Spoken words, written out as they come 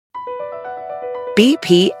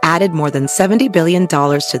BP added more than $70 billion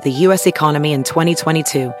to the U.S. economy in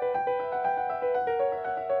 2022.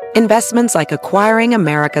 Investments like acquiring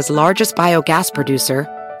America's largest biogas producer,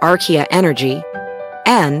 Archaea Energy,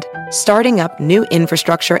 and starting up new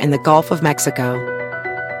infrastructure in the Gulf of Mexico.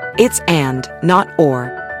 It's and, not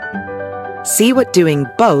or. See what doing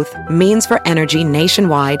both means for energy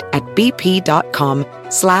nationwide at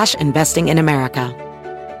bp.com/investing in America.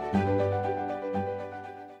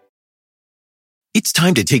 It's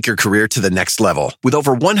time to take your career to the next level. With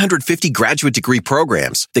over 150 graduate degree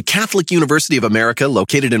programs, the Catholic University of America,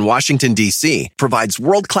 located in Washington, D.C., provides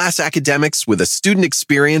world-class academics with a student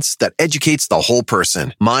experience that educates the whole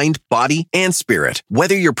person, mind, body, and spirit.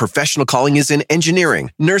 Whether your professional calling is in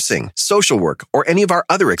engineering, nursing, social work, or any of our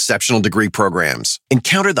other exceptional degree programs,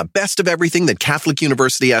 encounter the best of everything that Catholic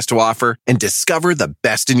University has to offer and discover the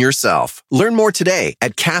best in yourself. Learn more today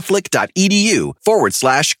at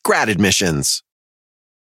catholic.edu/grad admissions.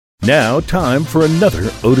 Now, time for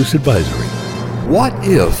another Otis Advisory. What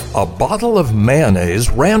if a bottle of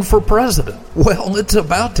mayonnaise ran for president? Well, it's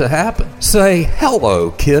about to happen. Say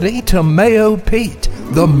hello, kitty, to Mayo Pete,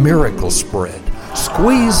 the miracle spread.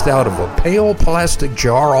 Squeezed out of a pale plastic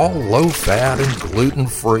jar, all low-fat and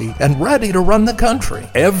gluten-free, and ready to run the country.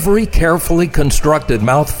 Every carefully constructed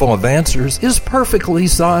mouthful of answers is perfectly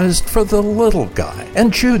sized for the little guy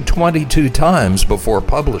and chewed 22 times before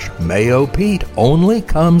publishing. Mayo Pete only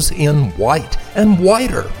comes in white and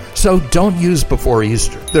whiter, so don't use before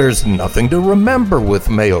Easter. There's nothing to remember with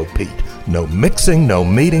Mayo Pete. No mixing, no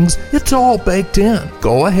meetings, it's all baked in.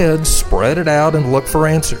 Go ahead, spread it out and look for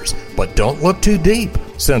answers. But don't look too deep,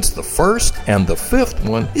 since the first and the fifth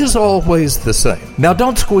one is always the same. Now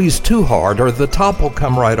don't squeeze too hard or the top will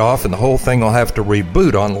come right off and the whole thing will have to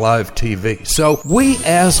reboot on live TV. So we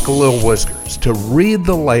ask Lil Whiskers to read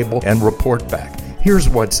the label and report back. Here's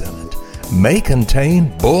what's in it. May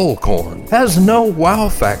contain bullcorn, has no wow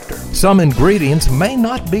factor. Some ingredients may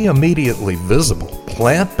not be immediately visible.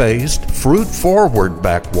 Plant-based, fruit-forward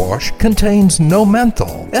backwash contains no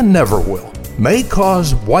menthol and never will. May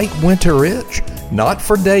cause white winter itch, not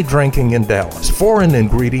for day drinking in Dallas. Foreign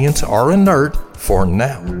ingredients are inert for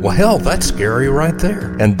now. Well, hell, that's scary right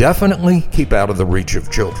there. And definitely keep out of the reach of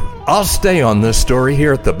children. I'll stay on this story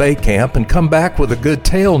here at the Bay Camp and come back with a good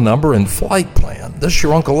tail number and flight plan. This is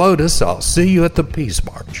your Uncle Otis. I'll see you at the Peace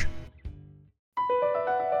March.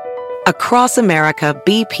 Across America,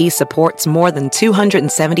 BP supports more than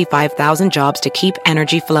 275,000 jobs to keep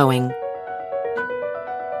energy flowing.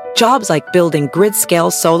 Jobs like building grid-scale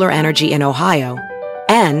solar energy in Ohio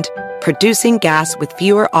and producing gas with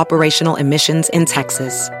fewer operational emissions in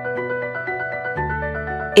Texas.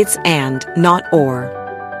 It's and, not or.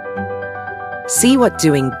 See what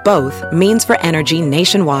doing both means for energy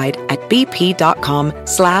nationwide at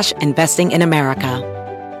bp.com/investing in America.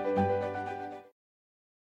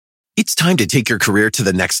 It's time to take your career to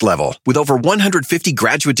the next level. With over 150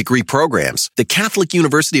 graduate degree programs, the Catholic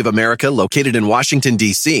University of America, located in Washington,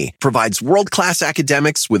 D.C., provides world-class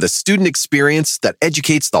academics with a student experience that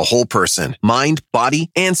educates the whole person, mind,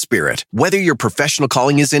 body, and spirit. Whether your professional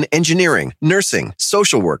calling is in engineering, nursing,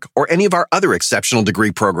 social work, or any of our other exceptional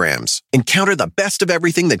degree programs, encounter the best of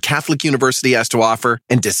everything that Catholic University has to offer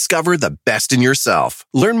and discover the best in yourself.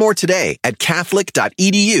 Learn more today at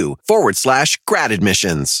catholic.edu/grad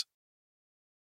admissions.